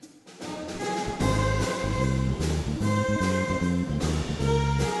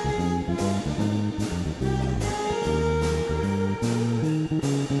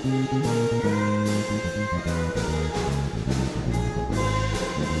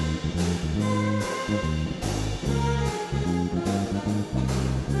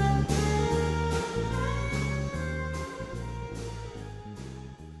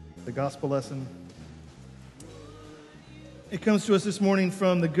the gospel lesson. It comes to us this morning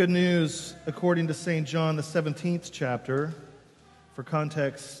from the Good News according to St. John, the 17th chapter. For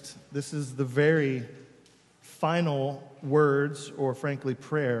context, this is the very final words, or frankly,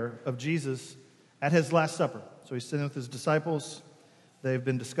 prayer of Jesus at his Last Supper. So he's sitting with his disciples. They've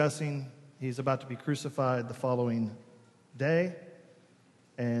been discussing. He's about to be crucified the following day.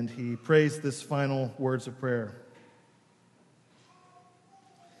 And he prays this final words of prayer.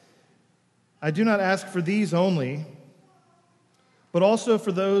 I do not ask for these only, but also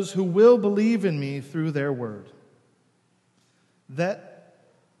for those who will believe in me through their word, that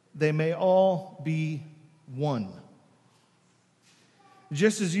they may all be one.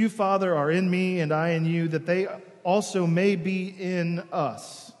 Just as you, Father, are in me and I in you, that they also may be in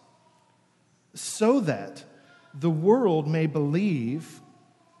us, so that the world may believe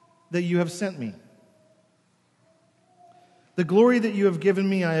that you have sent me. The glory that you have given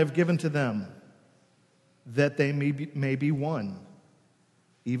me, I have given to them, that they may be one,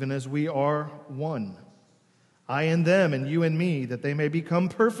 even as we are one. I in them and you in me, that they may become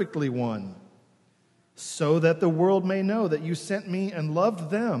perfectly one, so that the world may know that you sent me and loved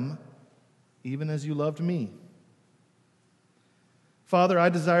them, even as you loved me. Father, I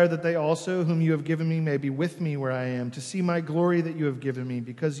desire that they also, whom you have given me, may be with me where I am, to see my glory that you have given me,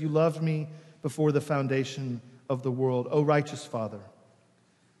 because you loved me before the foundation of the world. O righteous Father,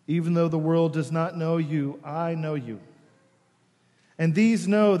 even though the world does not know you, I know you. And these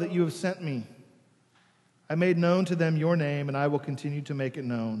know that you have sent me. I made known to them your name, and I will continue to make it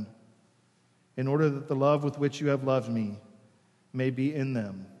known, in order that the love with which you have loved me may be in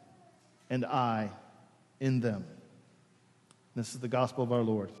them, and I in them. This is the gospel of our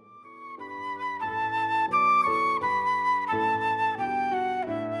Lord.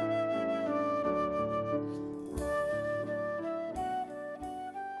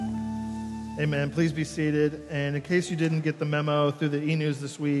 Amen. Please be seated. And in case you didn't get the memo through the e-news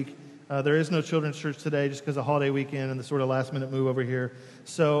this week, there is no children's church today just because of holiday weekend and the sort of last-minute move over here.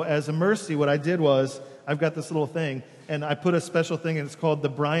 So as a mercy, what I did was, I've got this little thing, and I put a special thing, and it's called the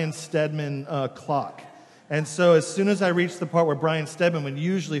Brian Stedman clock. And so as soon as I reach the part where Brian Stedman would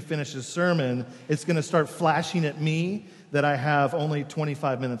usually finish his sermon, it's going to start flashing at me that I have only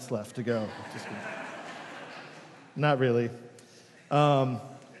 25 minutes left to go. Not really.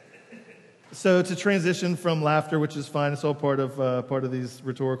 So to transition from laughter, which is fine, it's all part of these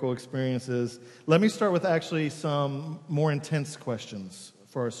rhetorical experiences, let me start with actually some more intense questions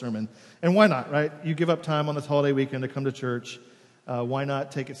for our sermon. And why not, right? You give up time on this holiday weekend to come to church. Why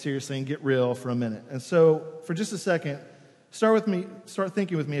not take it seriously and get real for a minute? And so for just a second, start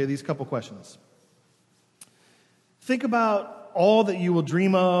thinking with me of these couple questions. Think about all that you will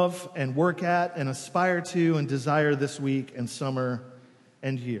dream of and work at and aspire to and desire this week and summer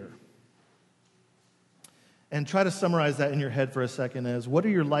and year. And try to summarize that in your head for a second as, what are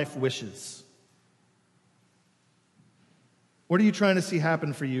your life wishes? What are you trying to see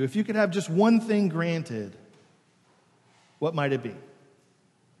happen for you? If you could have just one thing granted, what might it be?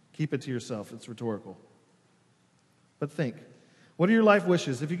 Keep it to yourself. It's rhetorical. But think. What are your life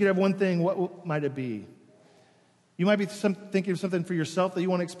wishes? If you could have one thing, what might it be? You might be thinking of something for yourself that you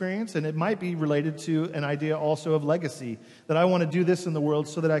want to experience, and it might be related to an idea also of legacy, that I want to do this in the world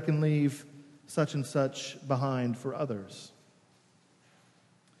so that I can leave such and such behind for others.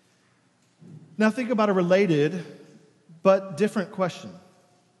 Now think about a related but different question.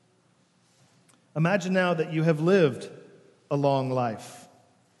 Imagine now that you have lived a long life.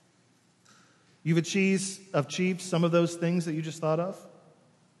 You've achieved some of those things that you just thought of,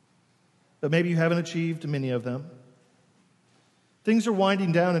 but maybe you haven't achieved many of them. Things are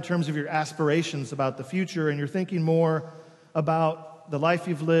winding down in terms of your aspirations about the future, and you're thinking more about the life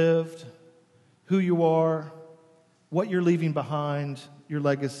you've lived, who you are, what you're leaving behind, your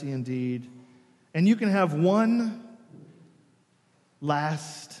legacy indeed. And you can have one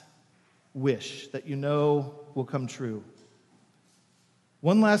last wish that you know will come true.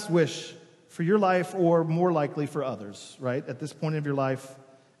 One last wish for your life, or more likely for others, right? At this point of your life,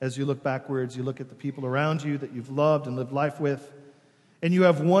 as you look backwards, you look at the people around you that you've loved and lived life with, and you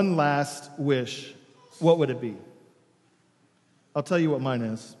have one last wish. What would it be? I'll tell you what mine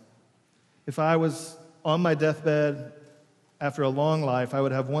is. If I was on my deathbed after a long life, I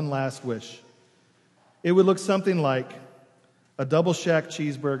would have one last wish. It would look something like a double shack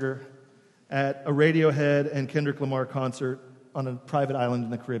cheeseburger at a Radiohead and Kendrick Lamar concert on a private island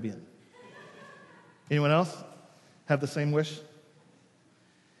in the Caribbean. Anyone else have the same wish?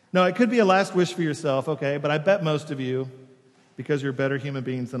 No, it could be a last wish for yourself, okay, but I bet most of you, because you're better human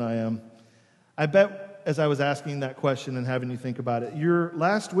beings than I am, I bet as I was asking that question and having you think about it, your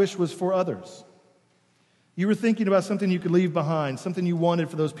last wish was for others. You were thinking about something you could leave behind, something you wanted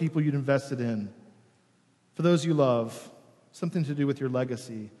for those people you'd invested in, for those you love, something to do with your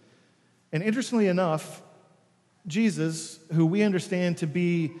legacy. And interestingly enough, Jesus, who we understand to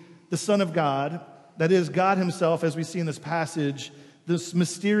be the Son of God, that is, God himself, as we see in this passage, this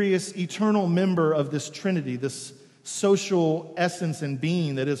mysterious, eternal member of this Trinity, this social essence and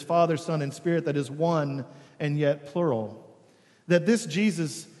being that is Father, Son, and Spirit, that is one and yet plural. That this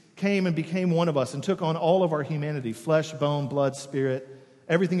Jesus came and became one of us and took on all of our humanity, flesh, bone, blood, spirit,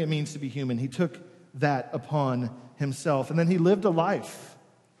 everything it means to be human. He took that upon himself. And then he lived a life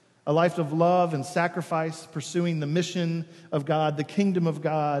of love and sacrifice, pursuing the mission of God, the kingdom of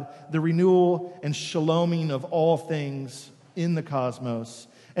God, the renewal and shaloming of all things in the cosmos.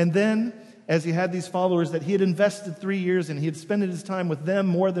 And then, as he had these followers that he had invested 3 years in, he had spent his time with them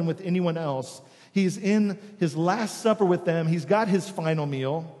more than with anyone else. He's in his last supper with them. He's got his final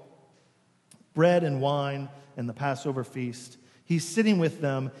meal, bread and wine and the Passover feast. He's sitting with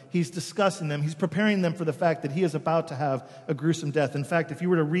them. He's discussing them. He's preparing them for the fact that he is about to have a gruesome death. In fact, if you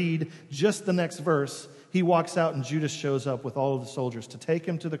were to read just the next verse, he walks out and Judas shows up with all of the soldiers to take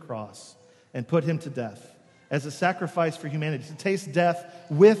him to the cross and put him to death as a sacrifice for humanity, to taste death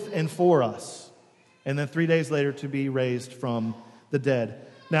with and for us, and then 3 days later to be raised from the dead.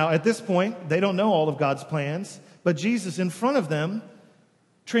 Now, at this point, they don't know all of God's plans, but Jesus in front of them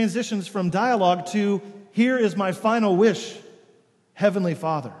transitions from dialogue to, here is my final wish, Heavenly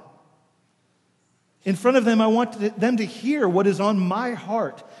Father. In front of them, I want them to hear what is on my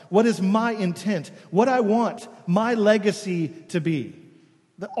heart, what is my intent, what I want my legacy to be.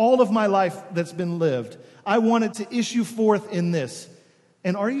 All of my life that's been lived, I want it to issue forth in this.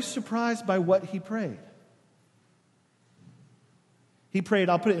 And are you surprised by what he prayed? He prayed,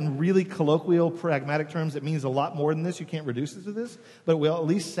 I'll put it in really colloquial, pragmatic terms. It means a lot more than this. You can't reduce it to this, but we'll at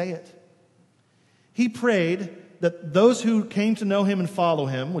least say it. He prayed that those who came to know him and follow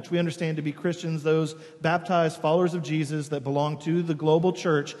him, which we understand to be Christians, those baptized followers of Jesus that belong to the global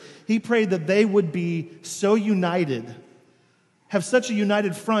church, he prayed that they would be so united, have such a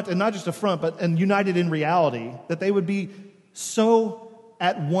united front, and not just a front, but and united in reality, that they would be so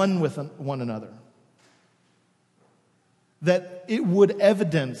at one with one another, that it would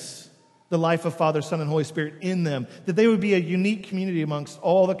evidence the life of Father, Son, and Holy Spirit in them, that they would be a unique community amongst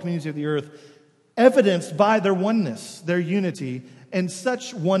all the communities of the earth, evidenced by their oneness, their unity, and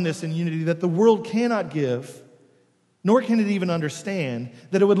such oneness and unity that the world cannot give, nor can it even understand,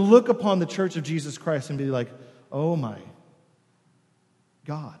 that it would look upon the church of Jesus Christ and be like, oh my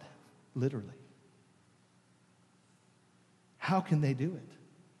God, literally. How can they do it?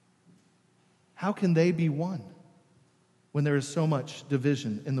 How can they be one when there is so much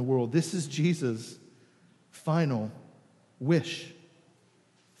division in the world? This is Jesus' final wish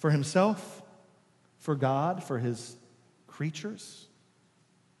for himself, for God, for his creatures,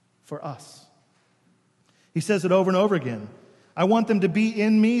 for us. He says it over and over again. I want them to be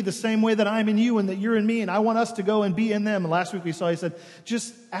in me the same way that I'm in you and that you're in me, and I want us to go and be in them. And last week we saw, he said,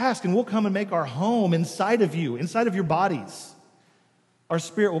 just ask and we'll come and make our home inside of you, inside of your bodies. Our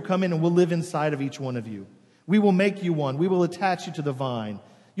spirit will come in and we'll live inside of each one of you. We will make you one. We will attach you to the vine.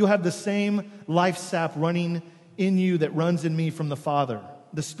 You'll have the same life sap running in you that runs in me from the Father.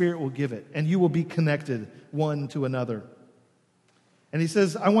 The Spirit will give it, and you will be connected one to another. And he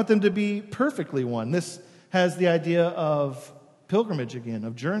says, I want them to be perfectly one. This has the idea of pilgrimage again,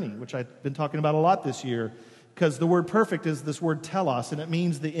 of journey, which I've been talking about a lot this year, because the word perfect is this word telos, and it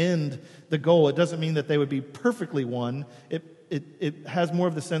means the end, the goal. It doesn't mean that they would be perfectly one. It has more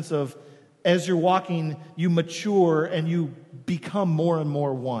of the sense of, as you're walking, you mature and you become more and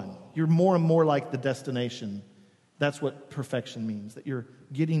more one. You're more and more like the destination. That's what perfection means, that you're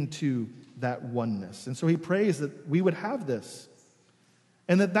getting to that oneness. And so he prays that we would have this,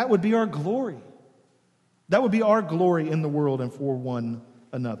 and that would be our glory. That would be our glory in the world and for one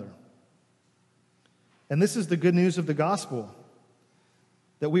another. And this is the good news of the gospel,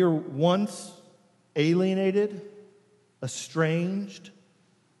 that we were once alienated, estranged,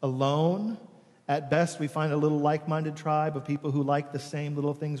 alone. At best, we find a little like-minded tribe of people who like the same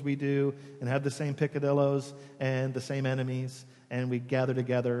little things we do and have the same picadillos and the same enemies, and we gather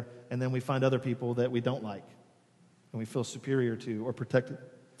together, and then we find other people that we don't like and we feel superior to or protected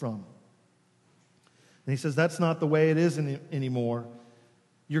from. And he says that's not the way it is anymore.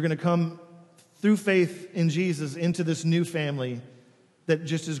 You're going to come through faith in Jesus into this new family that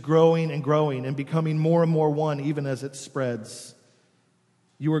just is growing and becoming more and more one even as it spreads.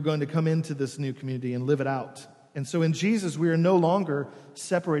 You are going to come into this new community and live it out. And so in Jesus, we are no longer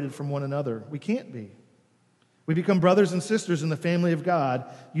separated from one another. We can't be. We become brothers and sisters in the family of God,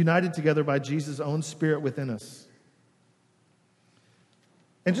 united together by Jesus' own Spirit within us.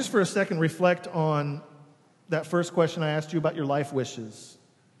 And just for a second, reflect on that first question I asked you about your life wishes.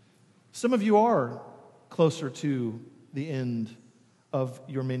 Some of you are closer to the end of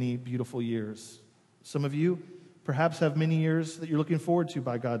your many beautiful years. Some of you perhaps have many years that you're looking forward to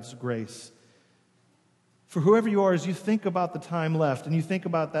by God's grace. For whoever you are, as you think about the time left and you think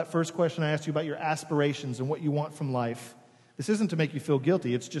about that first question I asked you about your aspirations and what you want from life, this isn't to make you feel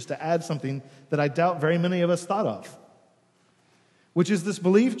guilty. It's just to add something that I doubt very many of us thought of, which is this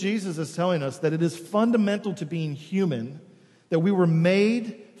belief Jesus is telling us that it is fundamental to being human, that we were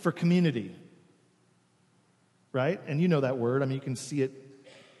made for community. Right? And you know that word. I mean, you can see it.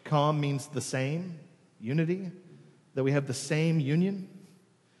 Com means the same, unity, that we have the same union.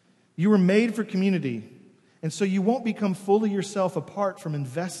 You were made for community. And so you won't become fully yourself apart from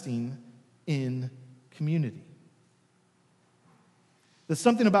investing in community. There's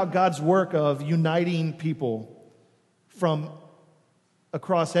something about God's work of uniting people from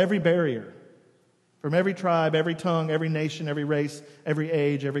across every barrier, from every tribe, every tongue, every nation, every race, every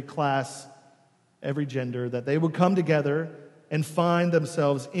age, every class, every gender, that they would come together and find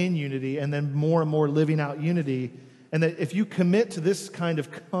themselves in unity and then more and more living out unity. And that if you commit to this kind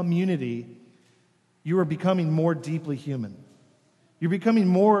of community, you are becoming more deeply human. You're becoming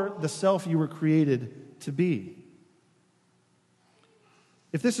more the self you were created to be.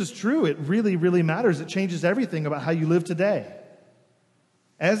 If this is true, it really, really matters. It changes everything about how you live today.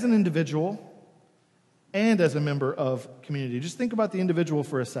 As an individual and as a member of community. Just think about the individual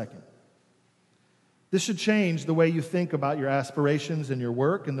for a second. This should change the way you think about your aspirations and your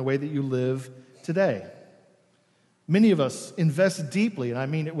work and the way that you live today. Many of us invest deeply, and I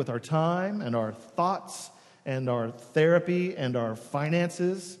mean it with our time and our thoughts and our therapy and our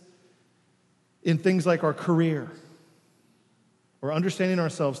finances, in things like our career or understanding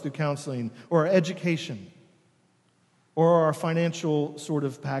ourselves through counseling or our education or our financial sort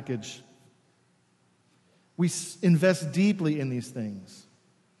of package. We invest deeply in these things.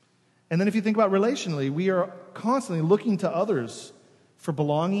 And then if you think about relationally, we are constantly looking to others for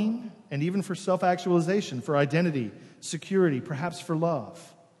belonging and even for self-actualization, for identity, security, perhaps for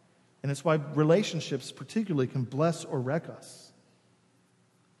love. And it's why relationships particularly can bless or wreck us.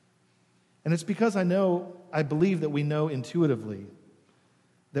 And it's because I believe that we know intuitively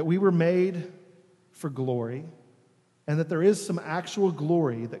that we were made for glory and that there is some actual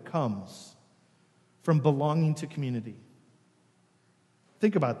glory that comes from belonging to community.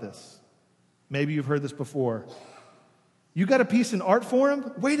 Think about this. Maybe you've heard this before. You got a piece in art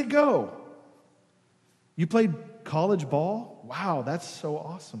form? Way to go. You played college ball? Wow, that's so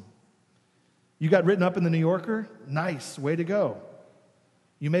awesome. You got written up in the New Yorker? Nice, way to go.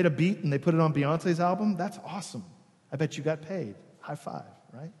 You made a beat and they put it on Beyonce's album? That's awesome. I bet you got paid. High five,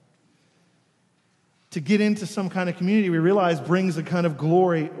 right? To get into some kind of community, we realize brings a kind of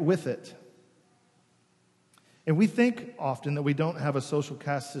glory with it. And we think often that we don't have a social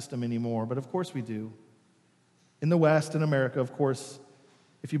caste system anymore, but of course we do. In the West, in America, of course,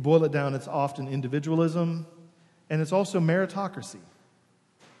 if you boil it down, it's often individualism, and it's also meritocracy.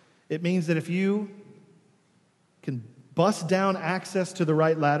 It means that if you can bust down access to the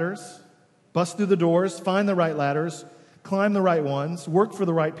right ladders, bust through the doors, find the right ladders, climb the right ones, work for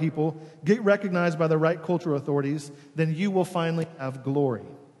the right people, get recognized by the right cultural authorities, then you will finally have glory.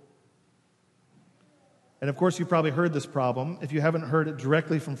 And of course, you've probably heard this problem. If you haven't heard it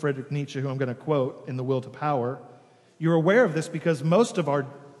directly from Friedrich Nietzsche, who I'm going to quote in The Will to Power, you're aware of this because most of our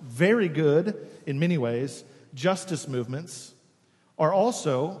very good, in many ways, justice movements are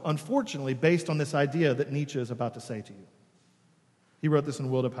also, unfortunately, based on this idea that Nietzsche is about to say to you. He wrote this in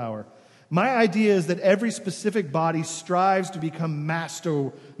Will to Power. My idea is that every specific body strives to become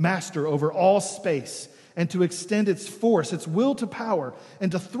master over all space and to extend its force, its will to power,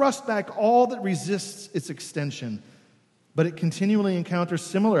 and to thrust back all that resists its extension. But it continually encounters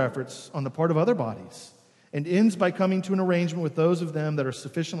similar efforts on the part of other bodies and ends by coming to an arrangement with those of them that are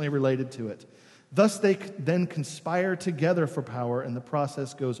sufficiently related to it. Thus they then conspire together for power, and the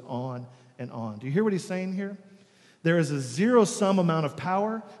process goes on and on. Do you hear what he's saying here? There is a zero-sum amount of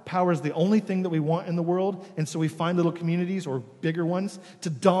power. Power is the only thing that we want in the world, and so we find little communities or bigger ones to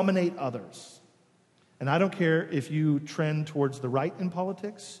dominate others. And I don't care if you trend towards the right in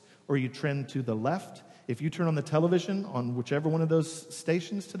politics or you trend to the left. If you turn on the television on whichever one of those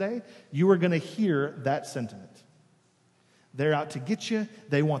stations today, you are going to hear that sentiment. They're out to get you.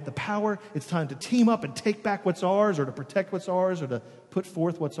 They want the power. It's time to team up and take back what's ours, or to protect what's ours, or to put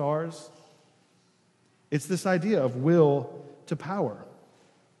forth what's ours. It's this idea of will to power.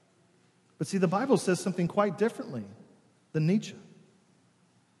 But see, the Bible says something quite differently than Nietzsche.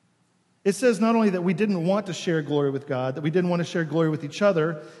 It says not only that we didn't want to share glory with God, that we didn't want to share glory with each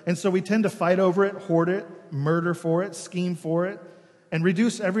other, and so we tend to fight over it, hoard it, murder for it, scheme for it, and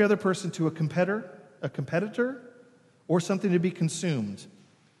reduce every other person to a competitor, or something to be consumed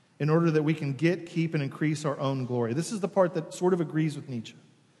in order that we can get, keep, and increase our own glory. This is the part that sort of agrees with Nietzsche.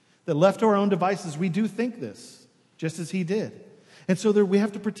 That left to our own devices, we do think this, just as he did. And so we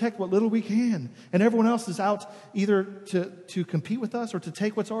have to protect what little we can. And everyone else is out either to compete with us or to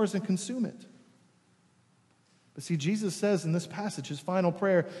take what's ours and consume it. But see, Jesus says in this passage, his final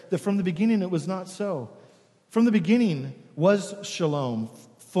prayer, that from the beginning it was not so. From the beginning was shalom,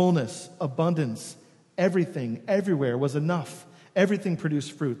 fullness, abundance. Everything, everywhere was enough. Everything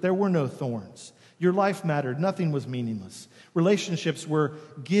produced fruit. There were no thorns. Your life mattered. Nothing was meaningless. Relationships were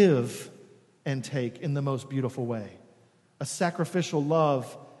give and take in the most beautiful way. A sacrificial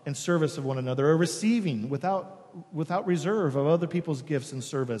love and service of one another, a receiving without reserve of other people's gifts and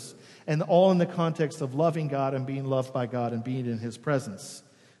service, and all in the context of loving God and being loved by God and being in his presence.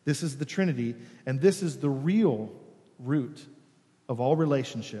 This is the Trinity, and this is the real root of all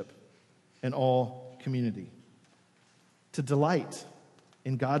relationship and all community. To delight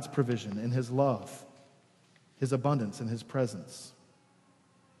in God's provision, in his love, his abundance, and his presence.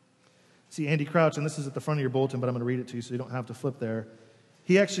 See, Andy Crouch, and this is at the front of your bulletin, but I'm going to read it to you so you don't have to flip there.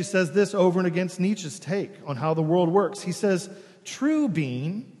 He actually says this over and against Nietzsche's take on how the world works. He says, true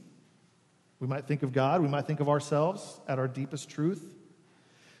being, we might think of God, we might think of ourselves at our deepest truth.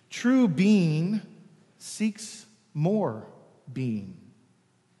 True being seeks more being.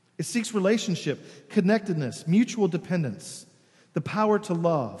 It seeks relationship, connectedness, mutual dependence, the power to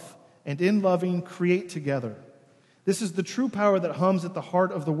love, and in loving, create together. This is the true power that hums at the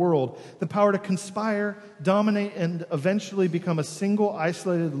heart of the world, the power to conspire, dominate, and eventually become a single,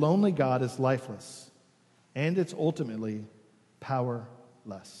 isolated, lonely God is lifeless. And it's ultimately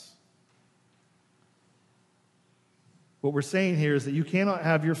powerless. What we're saying here is that you cannot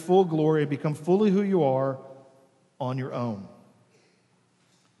have your full glory and become fully who you are on your own.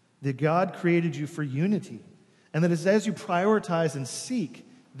 That God created you for unity, and that it's as you prioritize and seek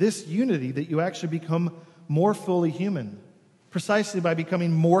this unity that you actually become more fully human, precisely by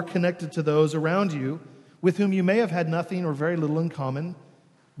becoming more connected to those around you with whom you may have had nothing or very little in common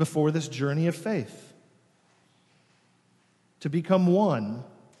before this journey of faith. To become one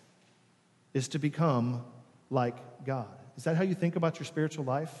is to become like God. Is that how you think about your spiritual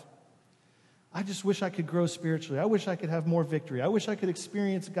life? I just wish I could grow spiritually. I wish I could have more victory. I wish I could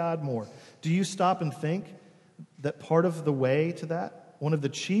experience God more. Do you stop and think that part of the way to that, one of the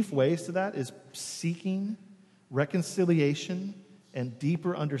chief ways to that, is seeking reconciliation and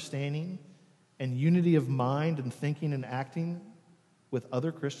deeper understanding and unity of mind and thinking and acting with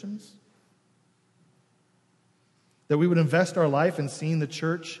other Christians? That we would invest our life in seeing the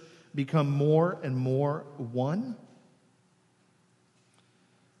church become more and more one?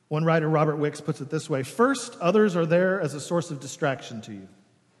 One writer, Robert Wicks, puts it this way: first, others are there as a source of distraction to you.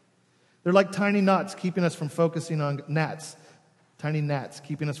 They're like tiny knots keeping us from focusing on tiny gnats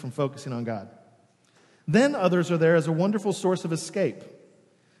keeping us from focusing on God. Then others are there as a wonderful source of escape.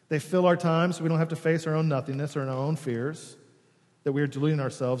 They fill our time so we don't have to face our own nothingness or our own fears, that we are deluding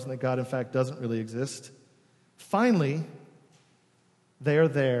ourselves and that God, in fact, doesn't really exist. Finally, they are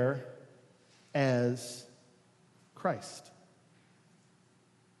there as Christ.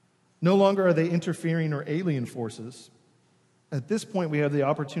 No longer are they interfering or alien forces. At this point, we have the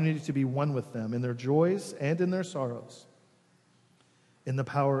opportunity to be one with them in their joys and in their sorrows, in the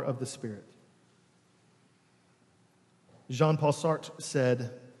power of the Spirit. Jean-Paul Sartre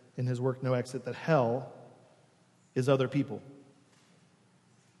said in his work No Exit that hell is other people.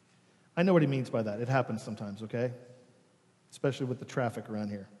 I know what he means by that. It happens sometimes, okay? Especially with the traffic around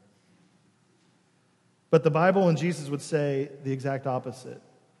here. But the Bible and Jesus would say the exact opposite.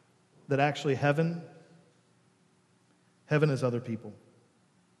 That actually heaven is other people.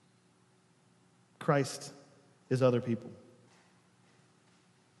 Christ is other people.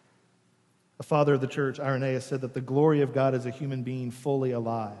 A father of the church, Irenaeus, said that the glory of God is a human being fully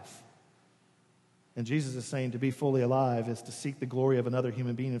alive. And Jesus is saying to be fully alive is to seek the glory of another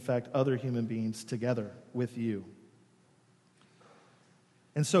human being, in fact, other human beings together with you.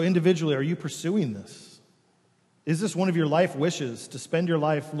 And so individually, are you pursuing this? Is this one of your life wishes, to spend your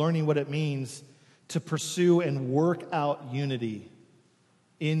life learning what it means to pursue and work out unity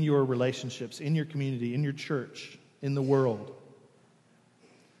in your relationships, in your community, in your church, in the world?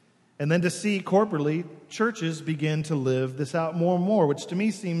 And then to see corporately churches begin to live this out more and more, which to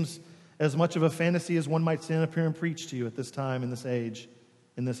me seems as much of a fantasy as one might stand up here and preach to you at this time, in this age,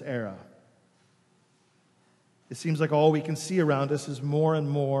 in this era. It seems like all we can see around us is more and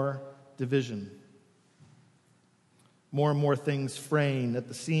more division. More and more things fraying at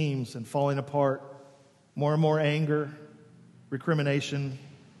the seams and falling apart. More and more anger, recrimination.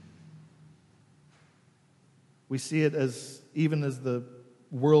 We see it as, even as the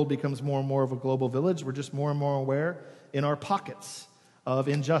world becomes more and more of a global village, we're just more and more aware in our pockets of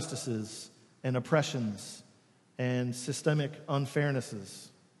injustices and oppressions and systemic unfairnesses.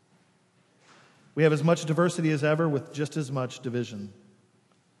 We have as much diversity as ever with just as much division.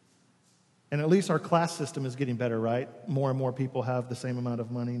 And at least our class system is getting better, right? More and more people have the same amount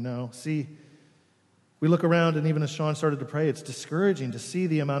of money. No. See, we look around, and even as Sean started to pray, it's discouraging to see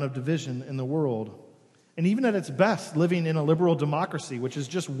the amount of division in the world. And even at its best, living in a liberal democracy, which is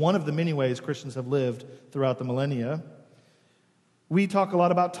just one of the many ways Christians have lived throughout the millennia, we talk a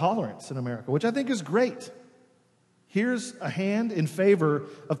lot about tolerance in America, which I think is great. Here's a hand in favor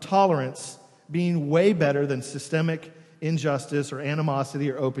of tolerance being way better than systemic injustice or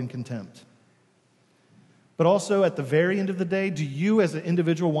animosity or open contempt. But also, at the very end of the day, do you as an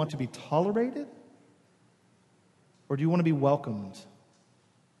individual want to be tolerated? Or do you want to be welcomed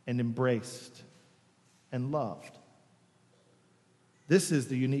and embraced and loved? This is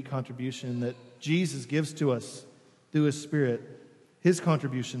the unique contribution that Jesus gives to us through His Spirit. His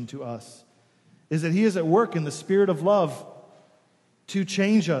contribution to us is that He is at work in the Spirit of love to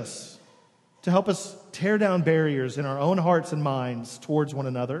change us, to help us tear down barriers in our own hearts and minds towards one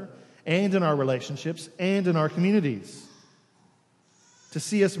another, and in our relationships, and in our communities. To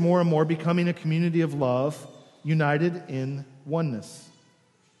see us more and more becoming a community of love, united in oneness.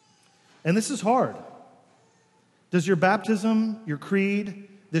 And this is hard. Does your baptism, your creed,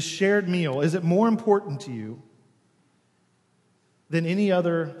 this shared meal, is it more important to you than any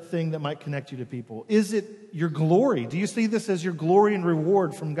other thing that might connect you to people? Is it your glory? Do you see this as your glory and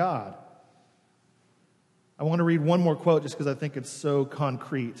reward from God? I want to read one more quote just because I think it's so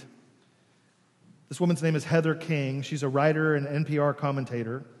concrete. This woman's name is Heather King. She's a writer and NPR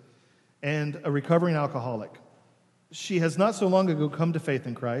commentator and a recovering alcoholic. She has not so long ago come to faith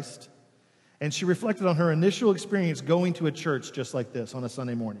in Christ, and she reflected on her initial experience going to a church just like this on a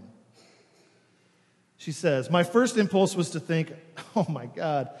Sunday morning. She says, "My first impulse was to think, oh my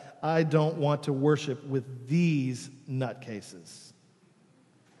God, I don't want to worship with these nutcases."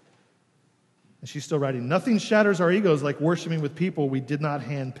 And she's still writing, "Nothing shatters our egos like worshiping with people we did not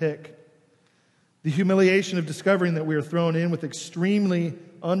handpick. The humiliation of discovering that we are thrown in with extremely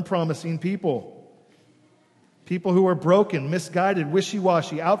unpromising people. People who are broken, misguided,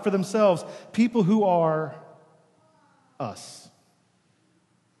 wishy-washy, out for themselves. People who are us.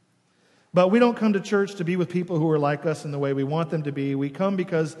 But we don't come to church to be with people who are like us in the way we want them to be. We come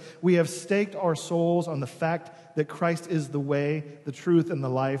because we have staked our souls on the fact that Christ is the way, the truth, and the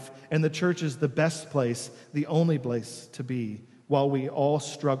life, and the church is the best place, the only place to be, while we all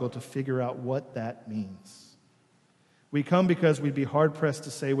struggle to figure out what that means. We come because we'd be hard-pressed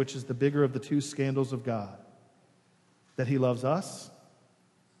to say which is the bigger of the two scandals of God, that He loves us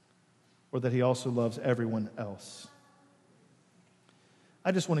or that He also loves everyone else."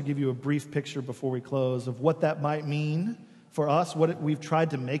 I just want to give you a brief picture before we close of what that might mean for us, we've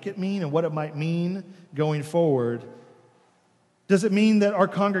tried to make it mean, and what it might mean going forward. Does it mean that our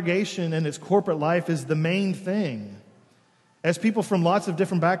congregation and its corporate life is the main thing as people from lots of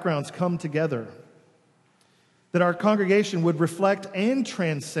different backgrounds come together? That our congregation would reflect and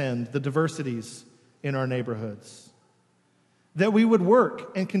transcend the diversities in our neighborhoods? That we would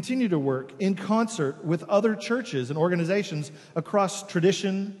work and continue to work in concert with other churches and organizations across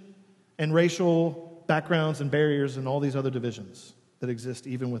tradition and racial backgrounds and barriers and all these other divisions that exist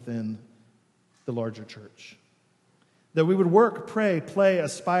even within the larger church? That we would work, pray, play,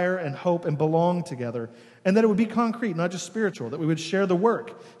 aspire, and hope and belong together. And that it would be concrete, not just spiritual. That we would share the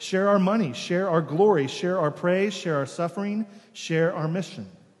work, share our money, share our glory, share our praise, share our suffering, share our mission.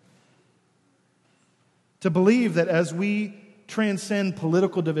 To believe that as we transcend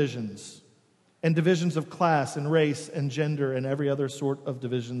political divisions and divisions of class and race and gender and every other sort of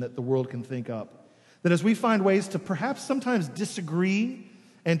division that the world can think up, that as we find ways to perhaps sometimes disagree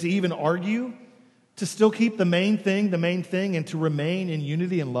and to even argue, to still keep the main thing, and to remain in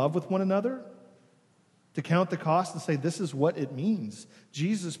unity and love with one another, to count the cost and say, this is what it means.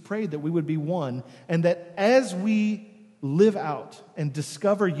 Jesus prayed that we would be one, and that as we live out and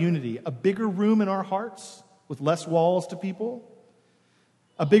discover unity, a bigger room in our hearts with less walls to people,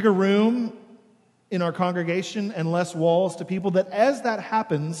 a bigger room in our congregation and less walls to people, that as that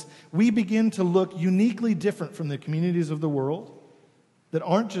happens, we begin to look uniquely different from the communities of the world that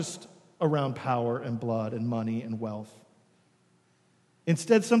aren't just around power and blood and money and wealth.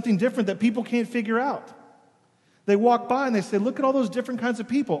 Instead, something different that people can't figure out. They walk by and they say, look at all those different kinds of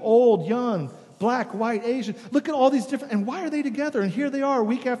people, old, young, black, white, Asian. Look at all these different, and why are they together? And here they are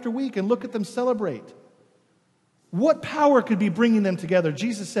week after week, and look at them celebrate. What power could be bringing them together?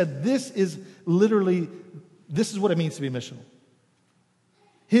 Jesus said this is what it means to be missional.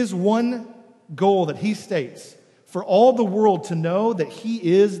 His one goal that he states, for all the world to know that he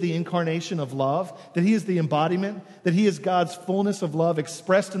is the incarnation of love, that he is the embodiment, that he is God's fullness of love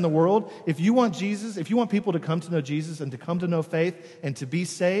expressed in the world. If you want Jesus, if you want people to come to know Jesus and to come to know faith and to be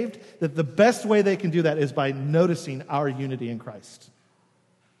saved, that the best way they can do that is by noticing our unity in Christ.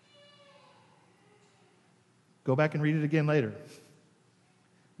 Go back and read it again later.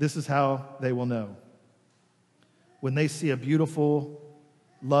 This is how they will know. When they see a beautiful,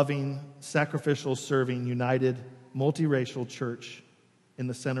 loving, sacrificial, serving, united, multiracial church in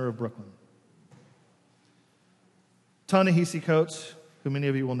the center of Brooklyn. Ta-Nehisi Coates, who many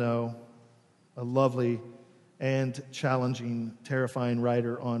of you will know, a lovely and challenging, terrifying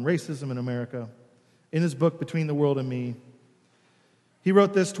writer on racism in America, in his book, Between the World and Me, he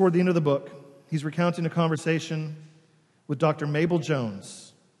wrote this toward the end of the book. He's recounting a conversation with Dr. Mabel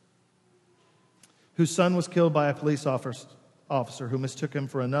Jones, whose son was killed by a police officer who mistook him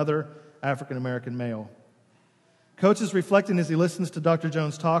for another African-American male. Coates is reflecting as he listens to Dr.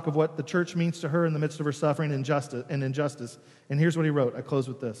 Jones talk of what the church means to her in the midst of her suffering and injustice. And here's what he wrote. I close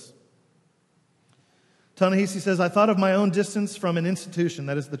with this. Ta-Nehisi says, I thought of my own distance from an institution,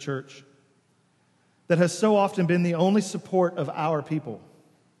 that is the church, that has so often been the only support of our people.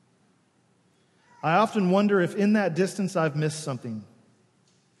 I often wonder if in that distance I've missed something.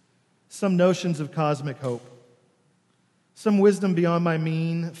 Some notions of cosmic hope. Some wisdom beyond my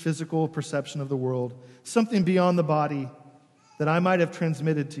mean physical perception of the world. Something beyond the body that I might have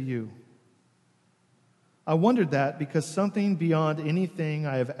transmitted to you. I wondered that because something beyond anything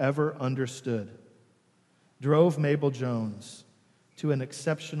I have ever understood drove Mabel Jones to an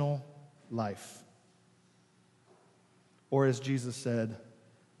exceptional life. Or as Jesus said,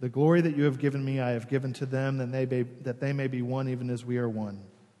 the glory that you have given me I have given to them that they may be one even as we are one.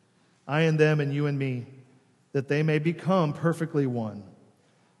 I and them and you and me, that they may become perfectly one,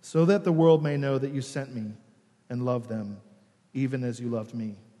 so that the world may know that you sent me and loved them, even as you loved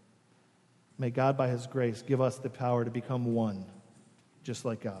me. May God, by his grace, give us the power to become one, just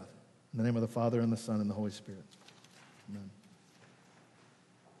like God. In the name of the Father, and the Son, and the Holy Spirit. Amen.